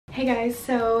Hey guys,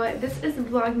 so this is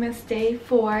Vlogmas day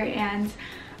 4 and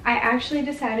I actually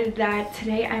decided that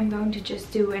today I'm going to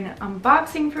just do an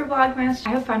unboxing for Vlogmas. I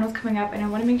have finals coming up and I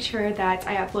want to make sure that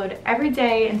I upload every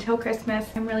day until Christmas.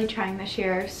 I'm really trying this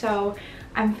year, so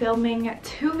I'm filming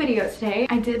 2 videos today.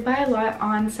 I did buy a lot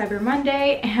on Cyber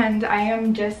Monday and I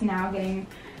am just now getting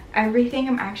everything.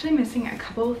 I'm actually missing a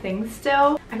couple of things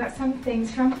still. I got some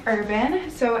things from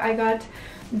Urban. So I got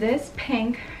this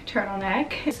pink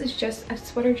turtleneck. This is just a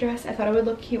sweater dress. I thought it would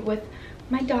look cute with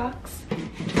my dogs.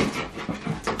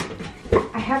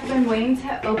 I have been waiting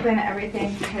to open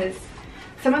everything because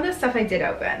some of the stuff I did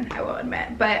open, I will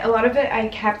admit, but a lot of it I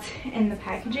kept in the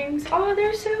packaging. Oh,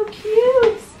 they're so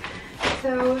cute.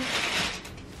 So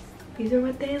these are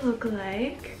what they look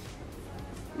like.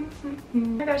 Oh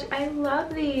my gosh, I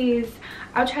love these.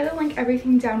 I'll try to link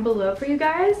everything down below for you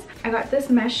guys. I got this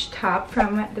mesh top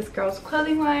from this girl's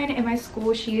clothing line in my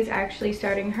school. She is actually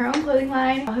starting her own clothing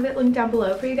line. I'll have it linked down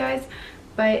below for you guys,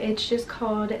 but it's just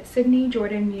called Sydney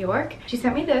Jordan New York. She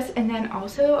sent me this and then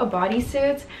also a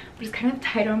bodysuit, which is kind of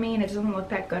tight on me and it doesn't look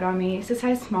that good on me. It's a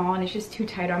size small and it's just too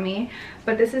tight on me,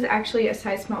 but this is actually a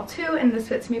size small too and this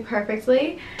fits me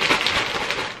perfectly.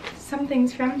 Some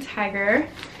things from Tiger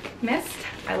Mist.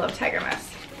 I love Tiger Mist.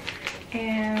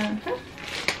 And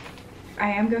I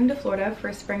am going to Florida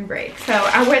for spring break, so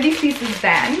I'll wear these pieces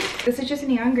then. This is just a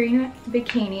neon green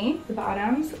bikini. The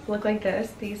bottoms look like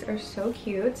this. These are so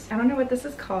cute. I don't know what this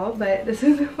is called, but this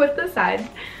is what the side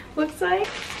looks like.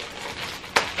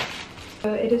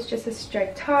 So it is just a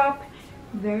striped top.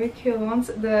 Very cute.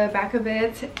 The back of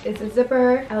it is a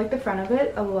zipper. I like the front of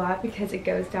it a lot because it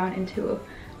goes down into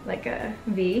like a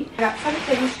V. I got some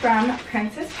things from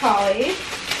Princess Polly.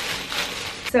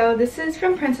 So this is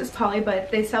from Princess Polly,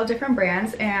 but they sell different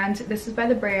brands, and this is by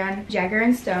the brand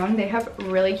Jagger & Stone. They have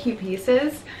really cute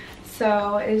pieces.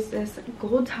 So is this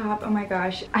gold top. Oh my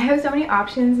gosh, I have so many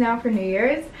options now for New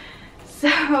Year's, so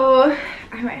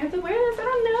I might have to wear this. I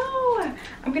don't know.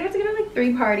 I'm gonna have to go to like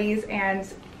 3 parties and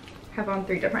have on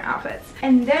 3 different outfits.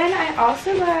 And then I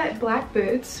also got black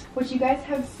boots, which you guys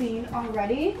have seen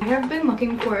already. I have been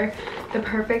looking for the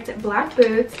perfect black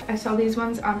boots. I saw these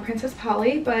ones on Princess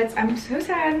Polly, but I'm so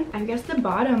sad. I guess the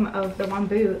bottom of the one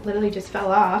boot literally just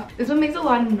fell off. This one makes a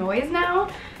lot of noise now,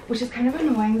 which is kind of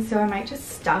annoying, so I might just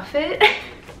stuff it.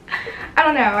 I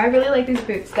don't know. I really like these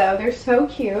boots though. They're so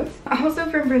cute. Also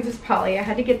from Princess Polly, I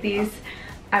had to get these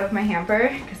out of my hamper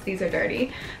because these are dirty,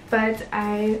 but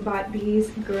I bought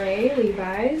these gray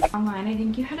Levi's online. I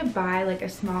think you had to buy like a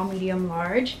small, medium,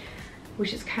 large,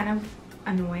 which is kind of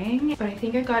annoying, but I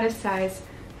think I got a size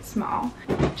small.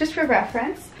 Just for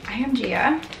reference, I am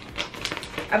Gia,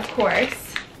 of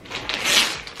course.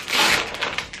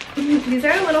 These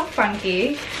are a little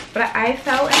funky, but I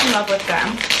fell in love with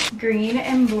them. Green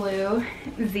and blue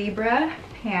zebra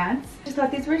pants. Just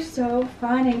thought these were so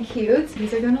fun and cute.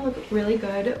 These are gonna look really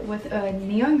good with a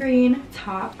neon green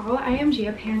top. All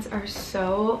IMGA pants are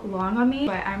so long on me,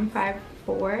 but I'm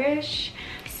 5'4"-ish,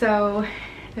 so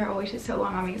they're always just so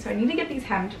long on me. So I need to get these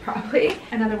hemmed probably.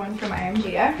 Another one from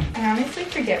IMGA. I honestly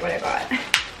forget what I bought.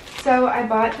 So I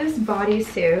bought this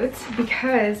bodysuit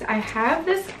because I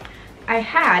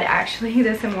had actually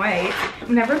this in white.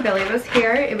 Whenever Billy was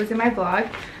here, it was in my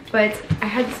vlog, but I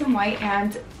had this in white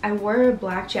and I wore a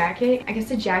black jacket. I guess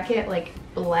the jacket like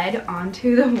bled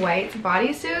onto the white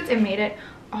bodysuit and made it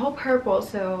all purple,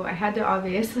 so I had to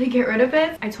obviously get rid of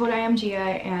it. I told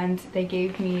IMGA and they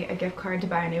gave me a gift card to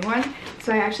buy a new one,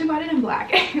 so I actually bought it in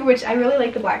black, which I really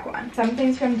like the black one. Some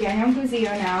things from Daniel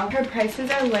Guzio now. Her prices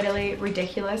are literally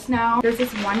ridiculous now. There's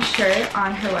this one shirt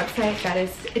on her website that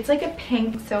is, it's like a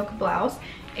pink silk blouse.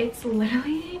 It's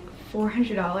literally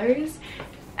 $400.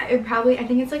 I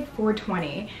think it's like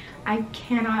 $420. I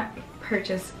cannot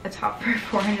purchase a top for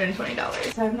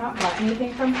 $420. So I've not bought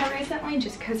anything from her recently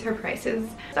just because her prices.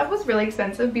 Stuff was really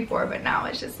expensive before, but now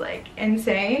it's just like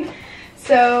insane.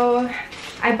 So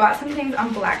I bought some things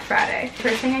on Black Friday.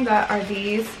 First thing I got are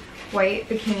these white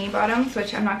bikini bottoms,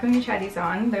 which I'm not going to try these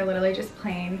on. They're literally just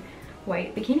plain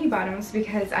white bikini bottoms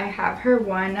because I have her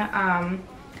one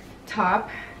top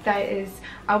that is,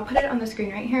 I'll put it on the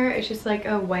screen right here. It's just like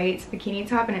a white bikini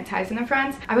top and it ties in the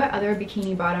front. I bought other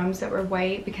bikini bottoms that were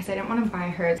white because I didn't want to buy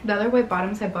hers. The other white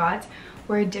bottoms I bought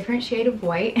were a different shade of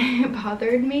white. It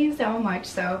bothered me so much,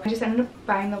 so I just ended up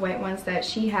buying the white ones that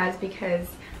she has because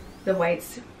the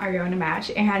whites are going to match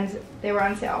and they were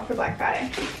on sale for Black Friday.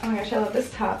 Oh my gosh, I love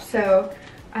this top. So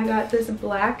I got this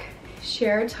black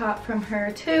sheer top from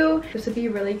her too. This would be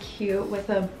really cute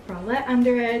with a bralette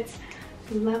under it.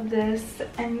 Love this.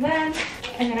 And then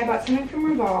I bought something from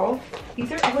Revolve.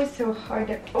 These are always so hard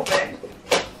to open.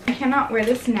 I cannot wear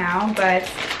this now, but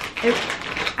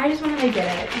I just wanted to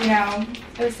get it, you know.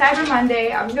 It was Cyber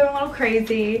Monday. I was going a little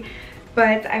crazy,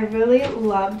 but I really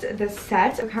loved this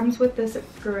set. It comes with this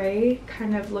gray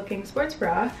kind of looking sports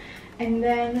bra, and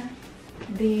then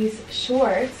these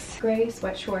shorts, gray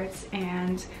sweat shorts,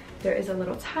 and there is a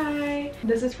little tie.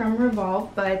 This is from Revolve,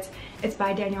 but it's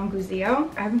by Danielle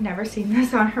Guzio. I've never seen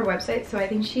this on her website, so I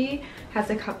think she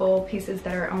has a couple pieces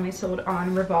that are only sold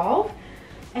on Revolve.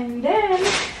 And then,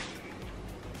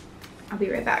 I'll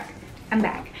be right back. I'm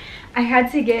back. I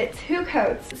had to get 2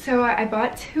 coats. So I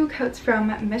bought 2 coats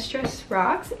from Mistress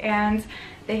Rocks, and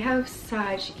they have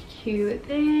such cute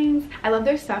things. I love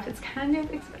their stuff. It's kind of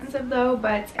expensive though,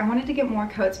 but I wanted to get more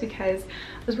coats because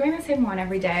I was wearing the same one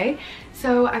every day.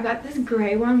 So I got this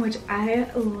gray one, which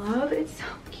I love. It's so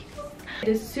cute. It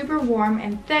is super warm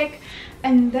and thick.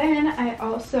 And then I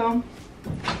also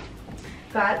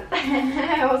got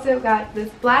this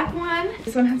black one.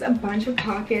 This one has a bunch of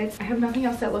pockets. I have nothing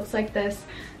else that looks like this,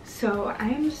 so I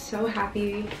am so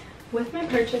happy with my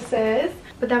purchases.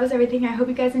 But that was everything. I hope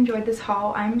you guys enjoyed this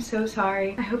haul. I'm so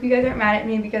sorry. I hope you guys aren't mad at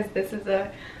me because this is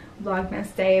a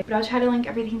vlogmas day, but I'll try to link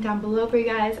everything down below for you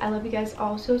guys. I love you guys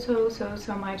all so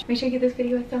much. Make sure you give this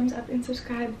video a thumbs up and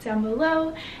subscribe down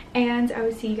below, and I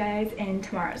will see you guys in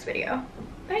tomorrow's video.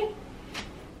 Bye.